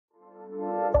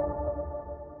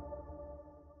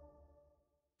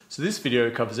So this video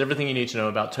covers everything you need to know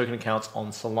about token accounts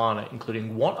on Solana,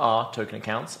 including what are token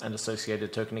accounts and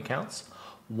associated token accounts,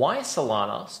 why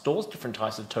Solana stores different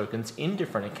types of tokens in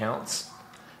different accounts,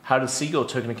 how to see your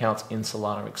token accounts in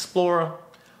Solana Explorer,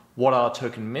 what are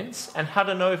token mints, and how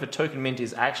to know if a token mint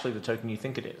is actually the token you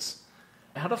think it is.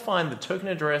 How to find the token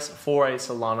address for a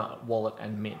Solana wallet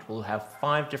and mint. We'll have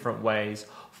 5 different ways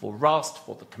for Rust,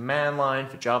 for the command line,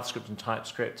 for JavaScript and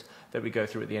TypeScript that we go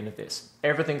through at the end of this.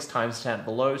 Everything's timestamped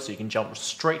below, so you can jump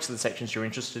straight to the sections you're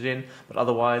interested in, but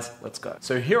otherwise, let's go.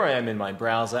 So here I am in my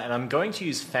browser, and I'm going to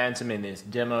use Phantom in this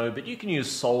demo, but you can use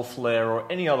Solflare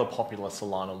or any other popular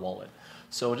Solana wallet.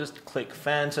 So we'll just click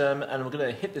Phantom, and we're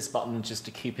going to hit this button just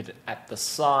to keep it at the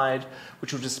side,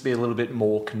 which will just be a little bit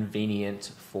more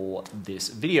convenient for this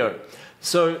video.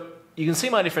 So you can see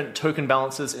my different token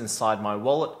balances inside my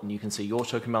wallet, and you can see your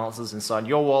token balances inside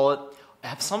your wallet. I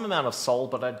have some amount of Sol,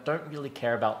 but I don't really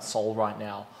care about Sol right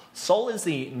now. Sol is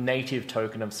the native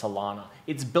token of Solana.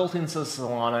 It's built into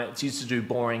Solana. It's used to do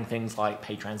boring things like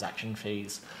pay transaction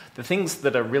fees. The things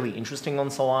that are really interesting on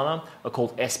Solana are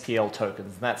called SPL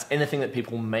tokens. And that's anything that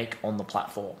people make on the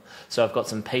platform. So I've got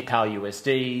some PayPal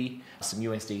USD, some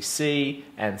USDC,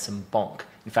 and some Bonk.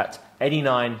 In fact,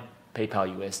 89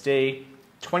 PayPal USD,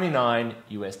 29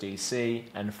 USDC,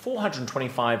 and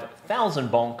 425,000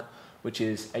 Bonk, which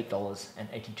is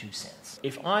 $8.82.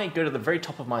 If I go to the very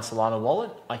top of my Solana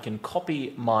wallet, I can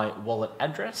copy my wallet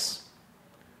address.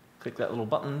 Click that little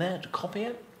button there to copy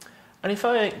it. And if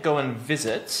I go and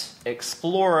visit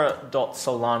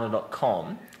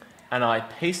explorer.solana.com and I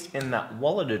paste in that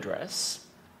wallet address,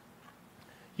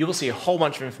 you will see a whole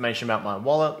bunch of information about my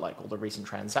wallet, like all the recent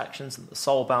transactions and the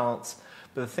Sol balance.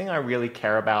 But the thing I really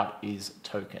care about is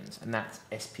tokens, and that's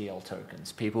SPL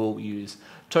tokens. People use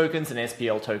tokens and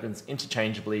SPL tokens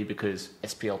interchangeably because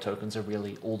SPL tokens are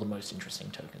really all the most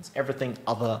interesting tokens. Everything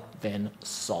other than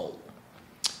Sol.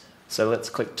 So let's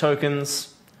click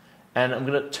tokens, and I'm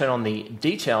going to turn on the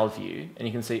detailed view, and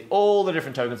you can see all the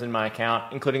different tokens in my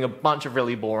account, including a bunch of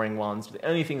really boring ones. But the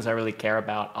only things I really care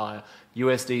about are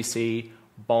USDC,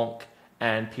 Bonk,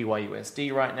 and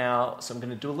PYUSD right now. So I'm going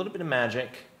to do a little bit of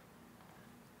magic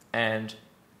and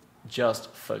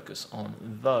just focus on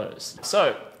those.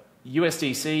 So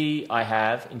USDC, I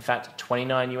have, in fact,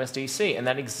 29 USDC, and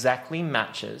that exactly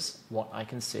matches what I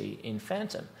can see in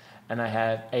Phantom. And I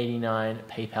have 89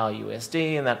 PayPal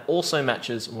USD, and that also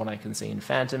matches what I can see in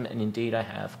Phantom, and indeed I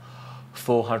have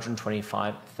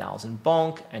 425,000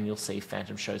 Bonk, and you'll see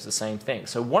Phantom shows the same thing.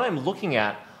 So what I'm looking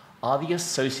at are the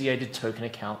associated token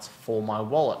accounts for my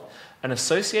wallet. An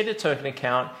associated token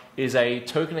account is a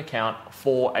token account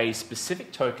for a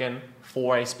specific token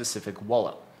for a specific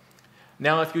wallet.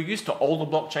 Now, if you're used to older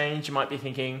blockchains, you might be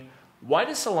thinking, why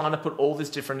does Solana put all this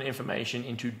different information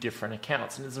into different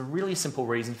accounts? And there's a really simple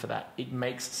reason for that. It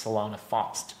makes Solana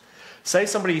fast. Say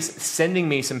somebody's sending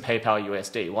me some PayPal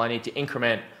USD. Well, I need to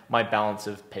increment my balance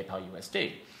of PayPal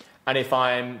USD. And if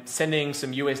I'm sending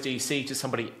some USDC to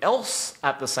somebody else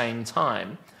at the same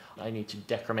time, I need to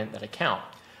decrement that account.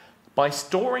 By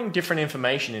storing different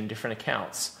information in different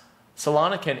accounts,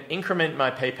 Solana can increment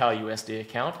my PayPal USD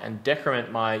account and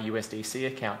decrement my USDC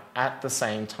account at the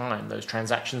same time. Those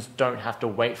transactions don't have to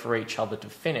wait for each other to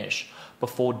finish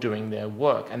before doing their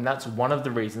work. And that's one of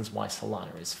the reasons why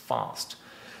Solana is fast.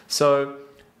 So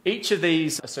each of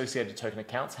these associated token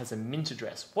accounts has a mint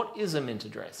address. What is a mint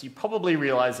address? You probably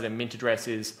realize that a mint address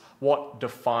is what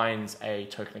defines a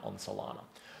token on Solana.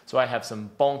 So I have some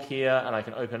Bonk here, and I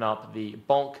can open up the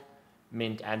Bonk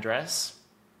mint address.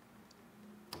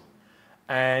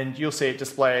 And you'll see it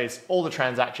displays all the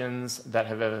transactions that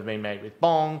have ever been made with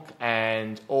Bonk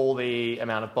and all the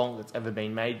amount of Bonk that's ever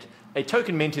been made. A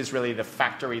token mint is really the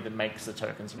factory that makes the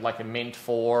tokens, like a mint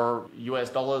for US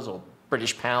dollars or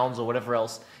British pounds or whatever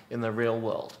else in the real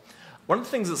world. One of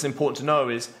the things that's important to know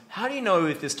is, how do you know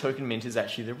if this token mint is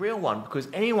actually the real one? Because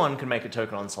anyone can make a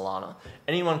token on Solana,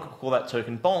 anyone can call that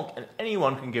token Bonk, and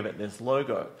anyone can give it this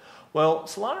logo. Well,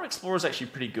 Solana Explorer is actually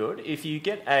pretty good. If you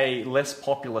get a less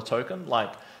popular token,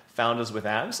 like Founders with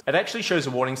Abs, it actually shows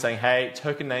a warning saying, hey,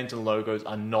 token names and logos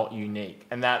are not unique.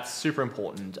 And that's super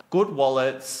important. Good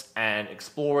wallets and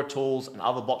Explorer tools and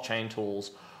other blockchain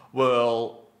tools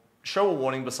will show a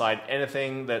warning beside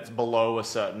anything that's below a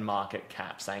certain market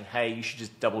cap saying, hey, you should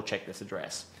just double check this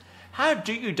address. How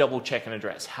do you double check an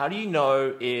address? How do you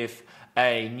know if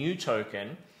a new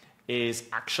token is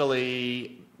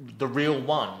actually the real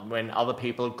one when other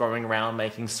people are going around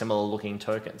making similar looking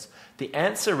tokens? The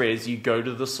answer is you go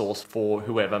to the source for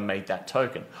whoever made that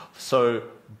token. So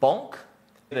Bonk,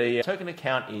 the token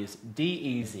account is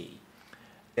DEZ,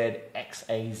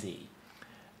 ZXAZ.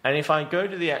 And if I go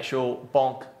to the actual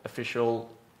Bonk official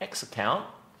X account,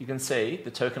 you can see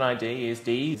the token ID is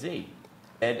DZ,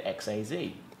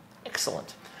 ZXAZ.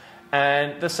 Excellent.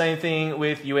 And the same thing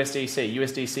with USDC.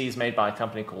 USDC is made by a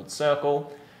company called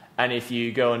Circle. And if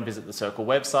you go and visit the Circle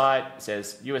website, it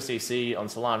says USDC on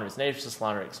Solana is native to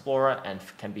Solana Explorer and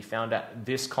can be found at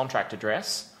this contract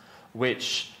address,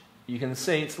 which you can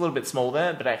see it's a little bit small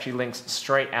there, but actually links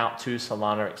straight out to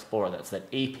Solana Explorer. That's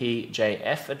that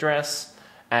EPJF address,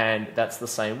 and that's the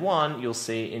same one you'll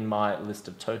see in my list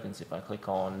of tokens. If I click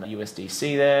on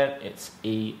USDC there, it's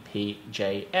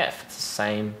EPJF. It's the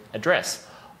same address.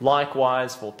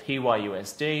 Likewise for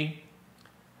PYUSD,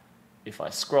 if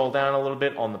I scroll down a little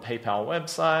bit on the PayPal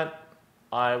website,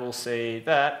 I will see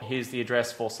that here's the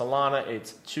address for Solana,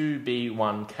 it's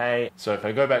 2B1K. So if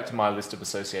I go back to my list of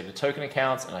associated token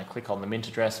accounts and I click on the mint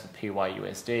address for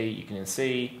PYUSD, you can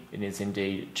see it is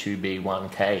indeed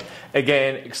 2B1K.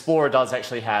 Again, Explorer does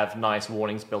actually have nice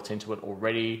warnings built into it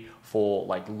already for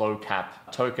like low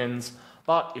cap tokens.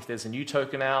 But if there's a new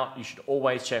token out, you should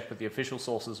always check with the official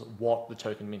sources what the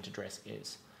token mint address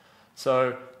is.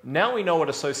 So now we know what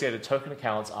associated token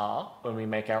accounts are. When we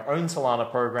make our own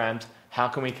Solana programs, how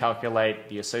can we calculate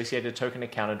the associated token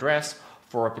account address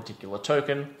for a particular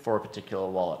token, for a particular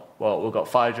wallet? Well, we've got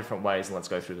 5 different ways, and let's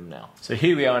go through them now. So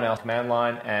here we are in our command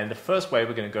line, and the first way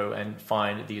we're going to go and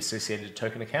find the associated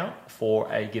token account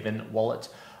for a given wallet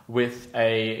with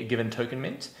a given token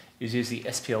mint is use the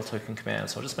spl-token command.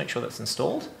 So I'll just make sure that's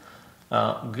installed.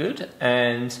 Good.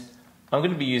 And I'm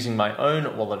going to be using my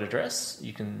own wallet address.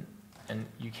 You can and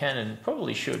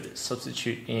probably should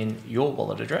substitute in your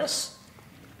wallet address.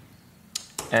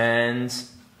 And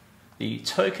the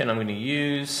token I'm going to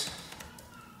use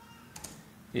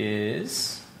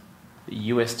is the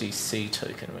USDC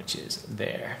token, which is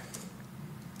there.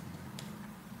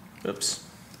 Oops.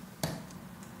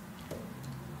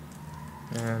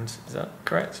 And is that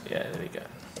correct? Yeah, there we go.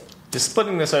 Just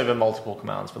splitting this over multiple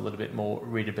commands for a little bit more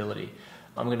readability.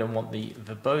 I'm going to want the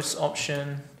verbose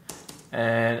option,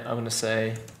 and I'm going to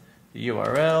say the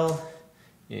URL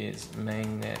is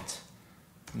mainnet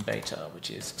beta,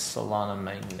 which is Solana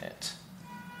mainnet.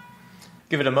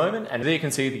 Give it a moment, and there you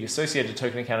can see the associated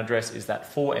token account address is that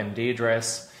 4MD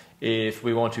address. If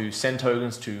we want to send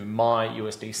tokens to my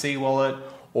USDC wallet,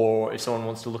 or if someone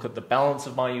wants to look at the balance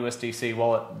of my USDC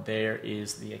wallet, there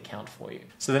is the account for you.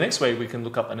 So the next way we can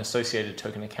look up an associated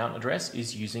token account address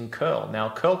is using curl. Now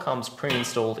curl comes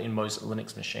pre-installed in most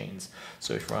Linux machines.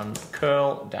 So if you run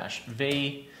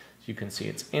curl-v, you can see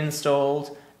it's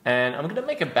installed. And I'm going to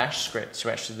make a bash script to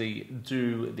actually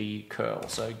do the curl.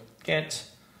 So get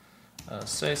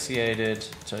associated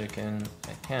token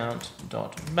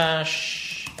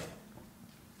account.bash.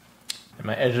 And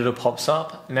my editor pops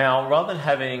up. Now, rather than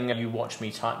having you watch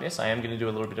me type this, I am going to do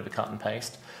a little bit of a cut and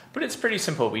paste. But it's pretty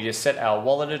simple. We just set our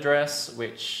wallet address,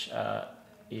 which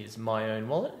is my own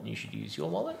wallet, and you should use your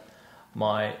wallet.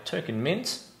 My token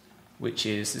mint, which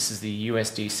is, this is the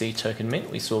USDC token mint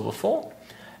we saw before.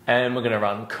 And we're going to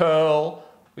run curl.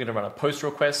 We're going to run a post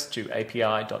request to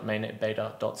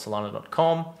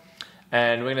api.mainnetbeta.solana.com.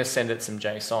 And we're going to send it some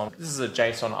JSON. This is a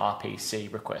JSON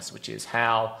RPC request, which is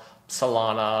how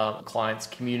Solana clients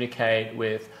communicate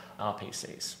with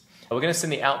RPCs. We're going to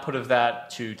send the output of that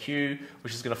to Q,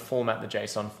 which is going to format the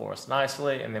JSON for us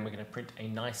nicely, and then we're going to print a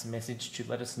nice message to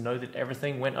let us know that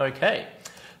everything went okay.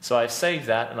 So I've saved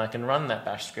that, and I can run that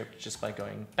bash script just by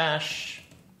going bash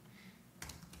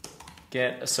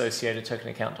get associated token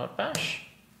account.bash.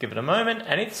 Give it a moment,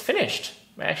 and it's finished.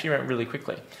 It actually went really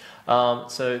quickly.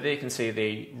 So there you can see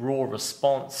the raw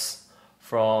response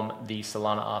from the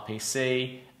Solana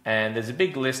RPC. And there's a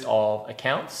big list of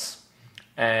accounts,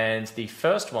 and the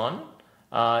first one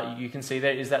you can see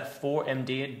there is that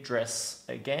 4MD address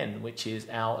again, which is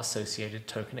our associated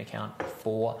token account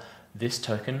for this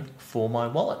token for my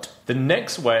wallet. The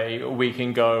next way we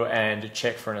can go and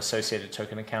check for an associated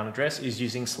token account address is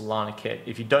using Solana Kit.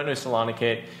 If you don't know Solana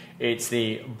Kit, it's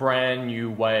the brand new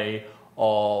way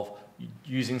of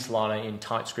using Solana in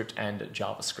TypeScript and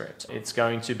JavaScript. It's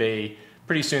going to be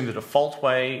pretty soon the default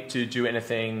way to do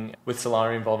anything with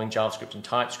Solana involving JavaScript and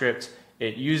TypeScript.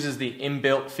 It uses the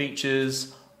inbuilt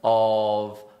features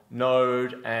of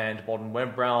Node and modern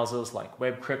web browsers like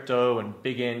WebCrypto and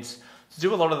BigInt to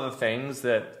do a lot of the things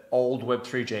that old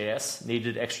Web3.js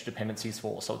needed extra dependencies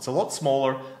for. So it's a lot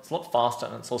smaller, it's a lot faster,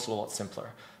 and it's also a lot simpler.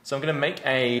 So I'm going to make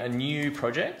a new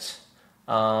project.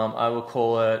 I will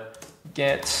call it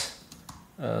Get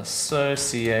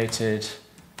Associated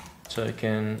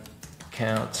Token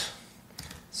Account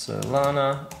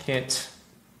Solana Kit,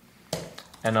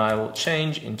 and I will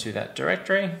change into that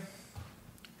directory,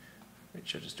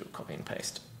 which I'll just do a copy and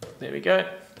paste. There we go.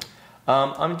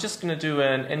 I'm just going to do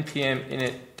an npm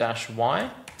init-y,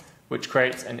 which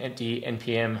creates an empty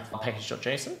npm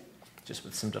package.json, just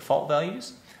with some default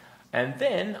values. And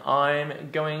then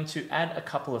I'm going to add a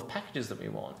couple of packages that we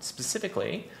want,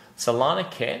 specifically Solana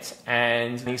Kit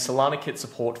and the Solana Kit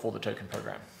support for the token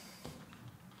program.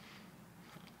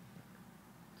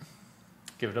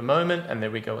 Give it a moment, and there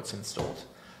we go, it's installed.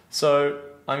 So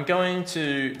I'm going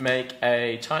to make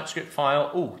a TypeScript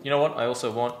file. Oh, you know what? I also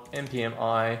want npm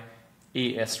I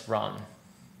esrun.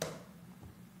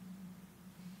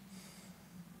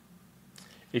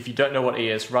 If you don't know what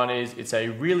esrun is, it's a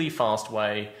really fast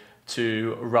way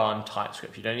to run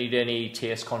TypeScript. You don't need any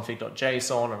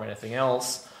tsconfig.json or anything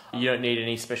else. You don't need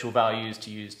any special values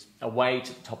to use await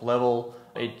at the top level.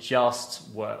 It just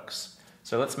works.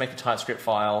 So let's make a TypeScript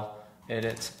file.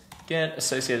 Edit get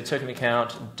associated token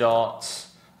account dot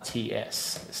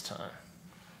ts this time.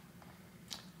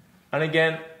 And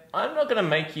again, I'm not going to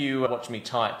make you watch me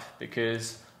type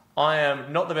because I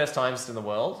am not the best typist in the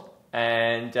world,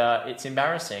 and it's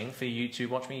embarrassing for you to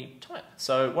watch me type.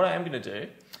 So what I am going to do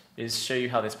is show you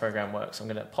how this program works. I'm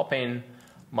going to pop in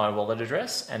my wallet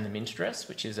address and the mint address,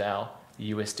 which is our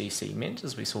USDC mint,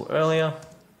 as we saw earlier,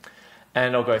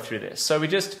 and I'll go through this. So we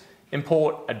just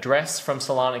import address from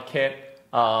Solana Kit.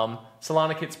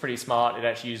 Solana Kit's pretty smart. It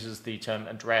actually uses the term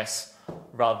address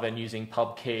rather than using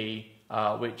pub key,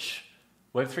 which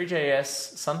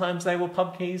Web3.js, sometimes they were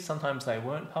pub keys, sometimes they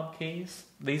weren't pub keys.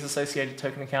 These associated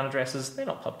token account addresses, they're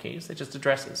not pub keys, they're just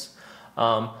addresses.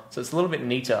 So it's a little bit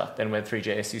neater than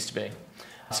Web3.js used to be.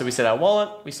 So we set our wallet,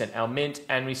 we set our mint,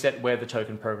 and we set where the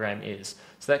token program is.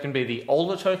 So that can be the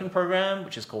older token program,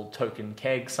 which is called token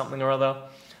keg something or other,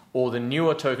 or the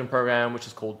newer token program, which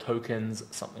is called tokens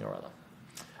something or other.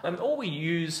 And all we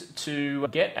use to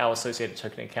get our associated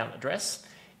token account address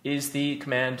is the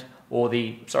command, or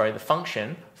the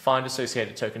function, find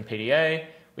associated token PDA.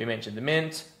 We mentioned the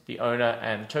mint, the owner,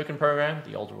 and the token program,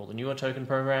 the older or the newer token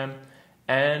program,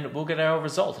 and we'll get our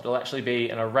result. It'll actually be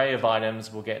an array of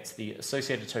items. We'll get the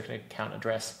associated token account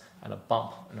address and a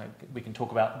bump, and we can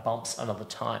talk about bumps another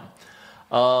time.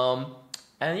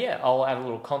 And yeah, I'll add a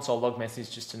little console log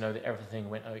message just to know that everything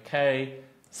went okay.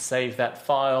 Save that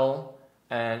file,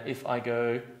 and if I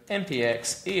go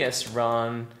npx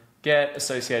esrun get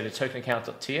associated token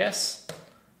account.ts,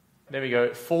 there we go,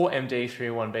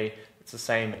 4md31b. It's the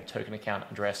same token account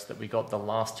address that we got the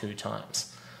last two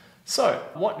times. So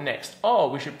what next? Oh,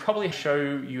 we should probably show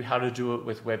you how to do it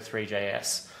with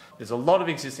Web3.js. There's a lot of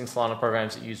existing Solana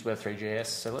programs that use Web3.js,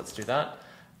 so let's do that.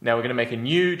 Now we're going to make a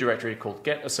new directory called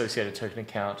get associated token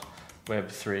account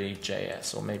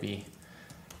Web3.js, or maybe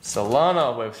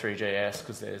Solana Web3.js,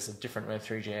 because there's a different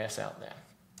Web3.js out there.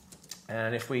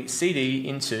 And if we cd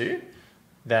into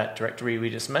that directory we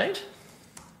just made,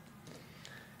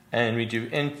 and we do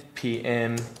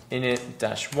npm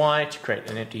init-y to create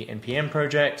an empty npm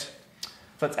project.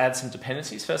 Let's add some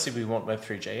dependencies. Firstly, we want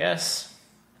Web3.js.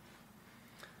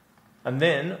 And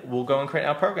then we'll go and create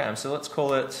our program. So let's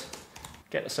call it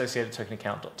get associated token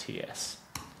account.ts.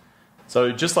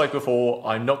 So just like before,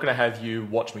 I'm not going to have you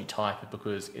watch me type it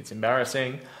because it's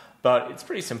embarrassing, but it's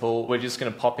pretty simple. We're just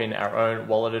going to pop in our own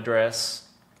wallet address.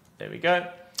 There we go.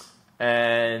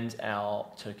 And our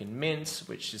token mint,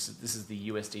 which is, this is the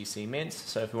USDC mint.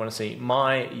 So if we want to see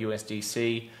my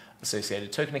USDC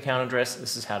associated token account address,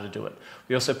 this is how to do it.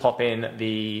 We also pop in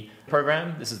the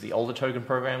program. This is the older token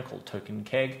program called token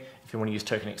keg. If you want to use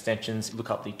token extensions, look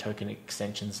up the token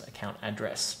extensions account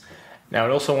address. Now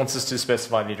it also wants us to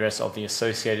specify the address of the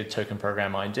associated token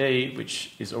program ID,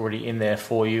 which is already in there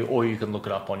for you, or you can look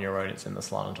it up on your own. It's in the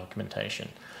Solana documentation.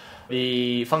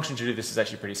 The function to do this is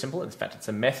actually pretty simple. In fact, it's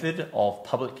a method of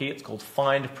public key. It's called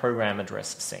find program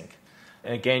address sync.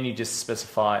 And again, you just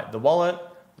specify the wallet,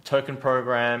 the token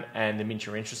program, and the mint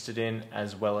you're interested in,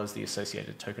 as well as the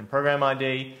associated token program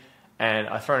ID. And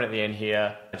I've thrown at the end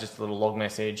here just a little log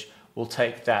message. We'll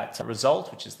take that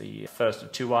result, which is the first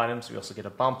of two items. We also get a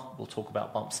bump. We'll talk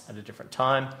about bumps at a different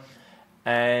time.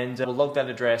 And we'll log that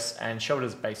address and show it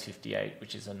as base 58,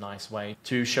 which is a nice way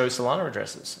to show Solana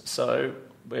addresses. So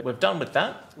we're done with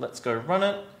that. Let's go run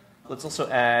it. Let's also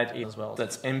add as well.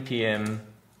 That's npm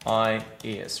I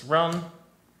esrun.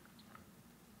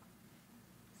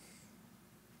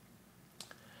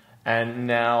 And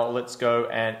now let's go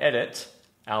and edit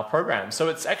our program. So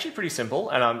it's actually pretty simple.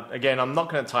 And again, I'm not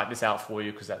going to type this out for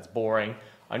you because that's boring.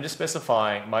 I'm just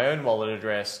specifying my own wallet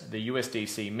address, the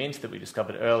USDC mint that we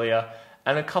discovered earlier,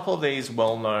 and a couple of these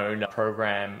well-known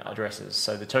program addresses.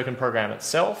 So the token program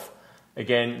itself.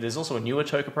 Again, there's also a newer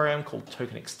token program called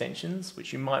token extensions,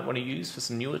 which you might want to use for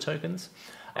some newer tokens.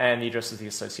 and the address of the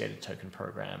associated token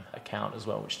program account as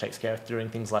well, which takes care of doing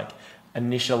things like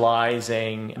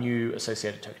initializing new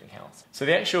associated token accounts. So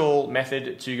the actual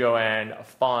method to go and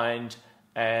find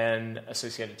an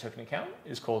associated token account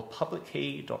is called public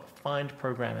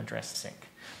key.findProgramAddressSync.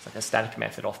 It's like a static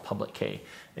method of public key.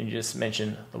 And you just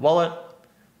mention the wallet,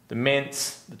 the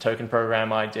mint, the token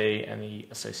program ID, and the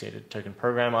associated token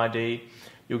program ID.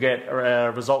 You'll get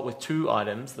a result with two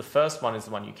items. The first one is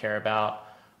the one you care about,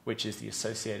 which is the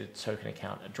associated token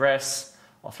account address.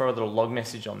 I'll throw a little log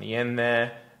message on the end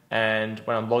there. And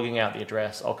when I'm logging out the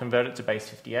address, I'll convert it to base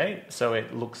 58 so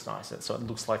it looks nicer. So it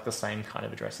looks like the same kind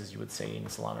of address as you would see in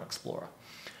Solana Explorer.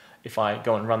 If I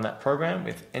go and run that program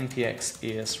with npx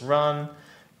esrun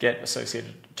get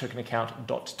associated token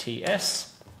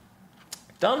account.ts,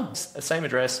 done. It's the same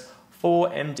address for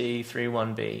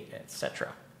MD31B,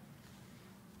 etc.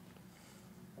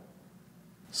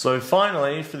 So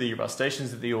finally, for the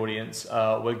rustaceans of the audience,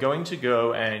 we're going to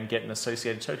go and get an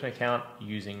associated token account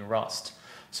using Rust.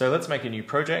 So let's make a new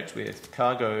project with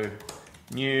cargo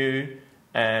new,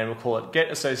 and we'll call it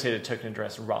get associated token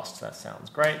address Rust. That sounds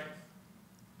great.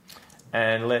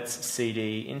 And let's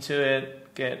cd into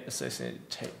it, get associated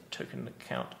token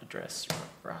account address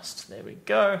Rust. There we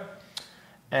go.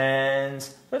 And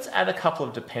let's add a couple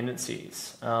of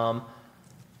dependencies.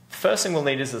 First thing we'll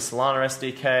need is the Solana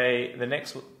SDK. The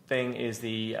next thing is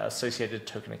the associated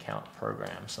token account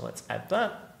program. So let's add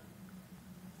that.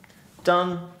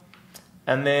 Done.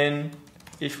 And then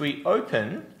if we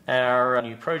open our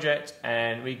new project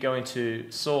and we go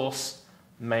into source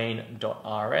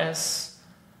main.rs,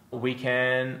 we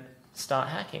can start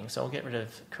hacking. So I'll get rid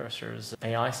of Cursor's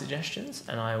AI suggestions,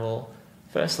 and I will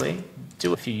firstly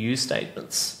do a few use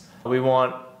statements. We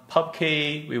want pub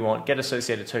key, we want get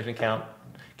associated token account,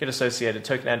 get associated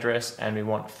token address, and we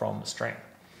want from string.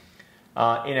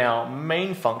 In our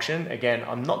main function, again,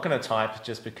 I'm not going to type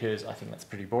just because I think that's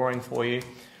pretty boring for you.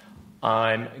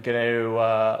 I'm going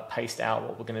to paste out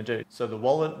what we're going to do. So the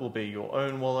wallet will be your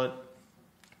own wallet.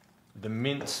 The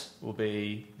mint will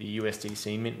be the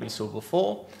USDC mint we saw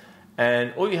before.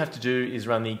 And all you have to do is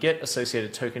run the get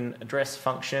associated token address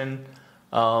function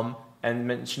and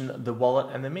mention the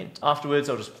wallet and the mint. Afterwards,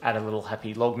 I'll just add a little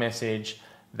happy log message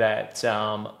that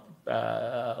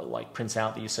like prints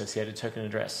out the associated token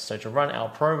address. So to run our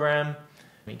program,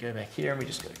 we go back here and we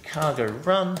just go cargo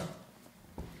run.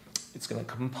 It's going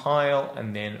to compile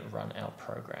and then run our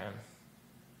program.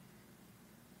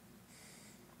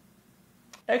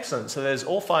 Excellent. So there's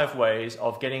all 5 ways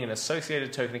of getting an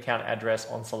associated token account address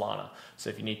on Solana. So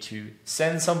if you need to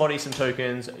send somebody some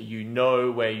tokens, you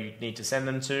know where you need to send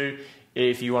them to.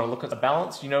 If you want to look at the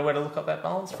balance, you know where to look up that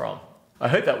balance from. I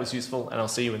hope that was useful, and I'll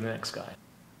see you in the next guide.